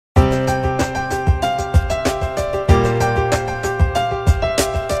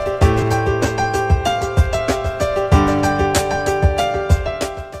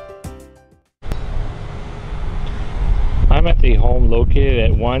located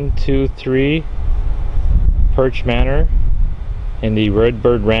at 123 Perch Manor in the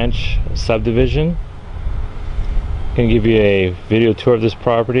Redbird Ranch subdivision. I'm going to give you a video tour of this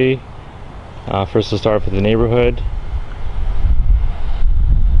property. First we'll start with the neighborhood.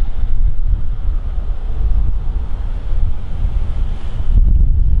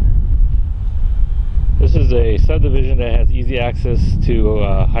 This is a subdivision that has easy access to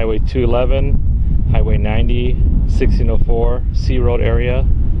Highway 211, Highway 90, 1604, C Road area,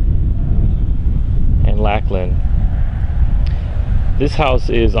 and Lackland. This house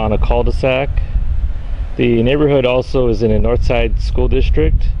is on a cul-de-sac. The neighborhood also is in a Northside School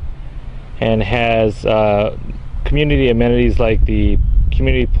District and has community amenities like the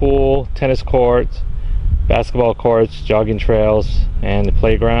community pool, tennis courts, basketball courts, jogging trails, and the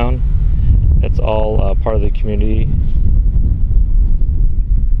playground. That's all part of the community.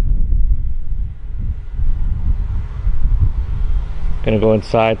 Gonna go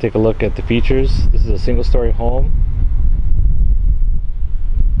inside, take a look at the features. This is a single-story home.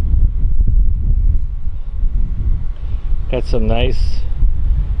 Got some nice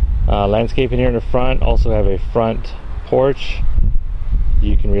landscaping here in the front. Also have a front porch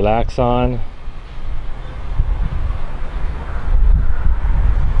you can relax on.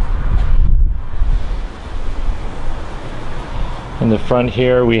 In the front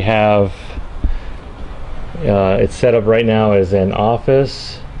here we have it's set up right now as an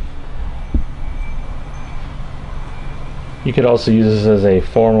office. You could also use this as a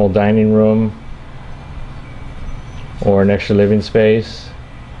formal dining room or an extra living space.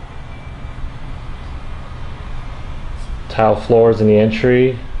 Tile floors in the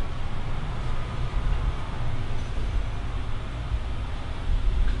entry.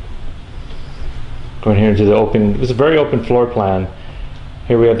 Going here into the open, it's a very open floor plan.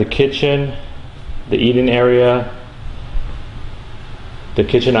 Here we have the kitchen, the eating area, the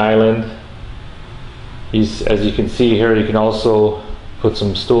kitchen island. As you can see here, you can also put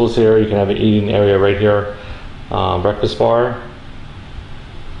some stools here. You can have an eating area right here, breakfast bar.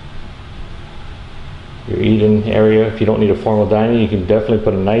 Your eating area, if you don't need a formal dining, you can definitely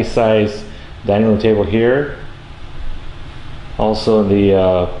put a nice size dining room table here. Also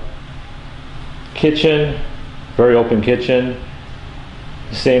the kitchen, very open kitchen,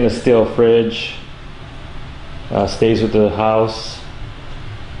 stainless steel fridge, stays with the house.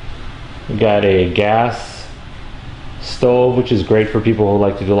 We got a gas stove, which is great for people who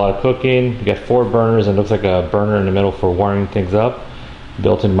like to do a lot of cooking. We got 4 burners and looks like a burner in the middle for warming things up.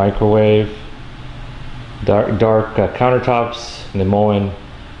 Built-in microwave, dark countertops, and the Moen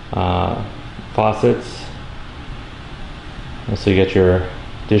faucets. And so you got your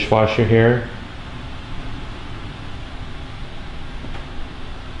dishwasher here.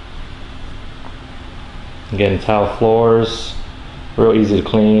 Again, tile floors, real easy to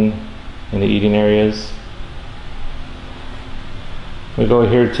clean in the eating areas. We go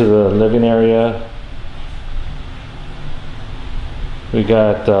here to the living area. We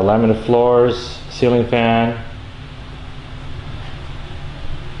got laminate floors, ceiling fan.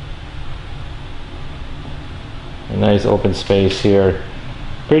 A nice open space here.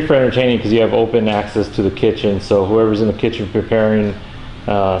 Great for entertaining because you have open access to the kitchen, so whoever's in the kitchen preparing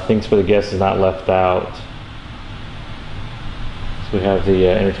things for the guests is not left out. We have the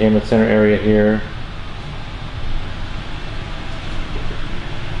entertainment center area here.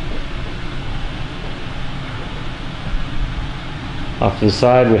 Off to the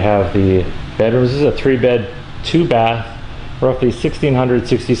side we have the bedrooms. This is a 3-bed, 2-bath, roughly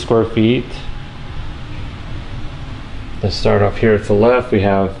 1,660 square feet. Let's start off here at the left. We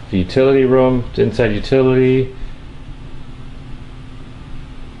have the utility room, inside utility.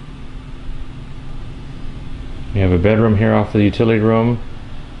 We have a bedroom here off the utility room.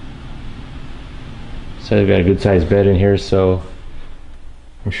 So they've got a good sized bed in here, so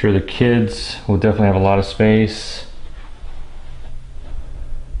I'm sure the kids will definitely have a lot of space.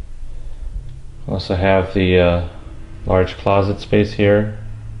 Also have the large closet space here.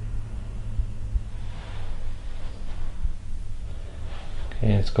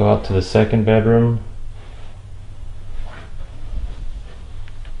 Okay, let's go out to the second bedroom.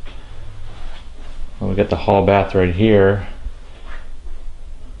 Well, we got the hall bath right here.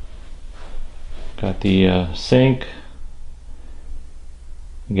 Got the sink.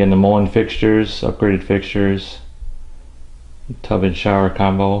 Again, the Moen fixtures, upgraded fixtures. Tub and shower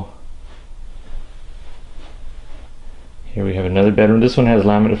combo. Here we have another bedroom. This one has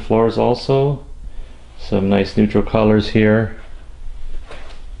laminate floors also. Some nice neutral colors here.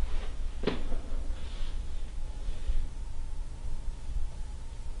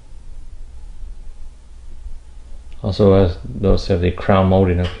 Also, those have the crown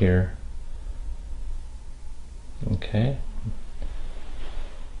molding up here. Okay.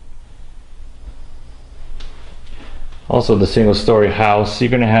 Also, the single-story house, you're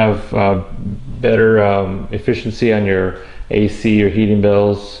going to have better efficiency on your AC or heating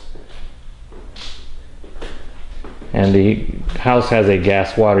bills. And the house has a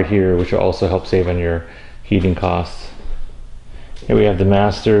gas water heater, which will also help save on your heating costs. Here we have the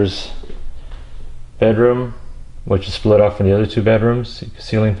master's bedroom, which is split off from the other two bedrooms.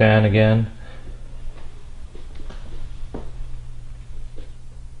 Ceiling fan again.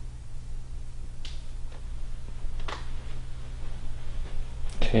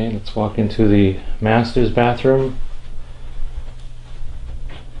 Okay, let's walk into the master's bathroom.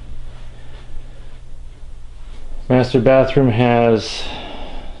 Master bathroom has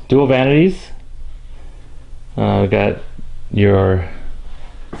dual vanities. We got your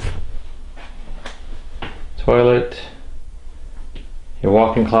toilet, your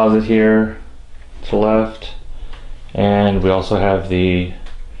walk-in closet here to the left, and we also have the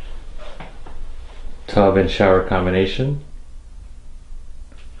tub and shower combination.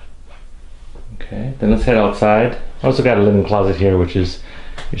 Okay, then let's head outside. Also got a linen closet here, which is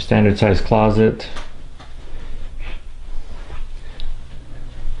your standard size closet.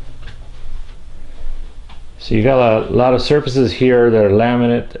 So you got a lot of surfaces here that are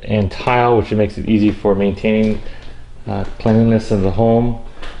laminate and tile, which makes it easy for maintaining cleanliness of the home.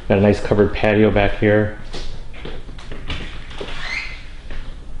 Got a nice covered patio back here.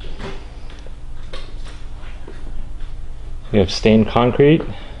 We have stained concrete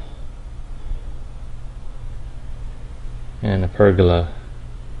and a pergola.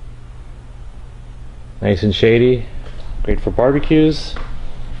 Nice and shady, great for barbecues.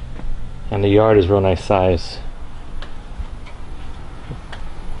 And the yard is real nice size.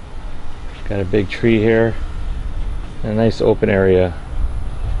 Got a big tree here. And a nice open area.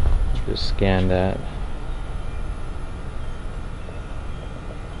 Just scan that.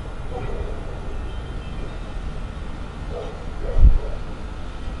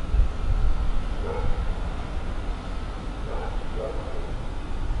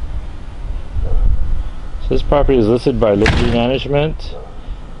 So this property is listed by Liberty Management.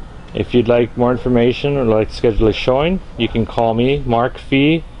 If you'd like more information or like to schedule a showing, you can call me, Mark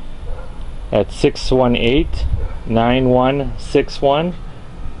Fee, at 618-9161,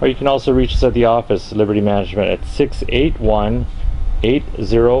 or you can also reach us at the office, Liberty Management, at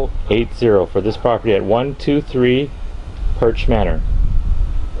 681-8080 for this property at 123 Perch Manor.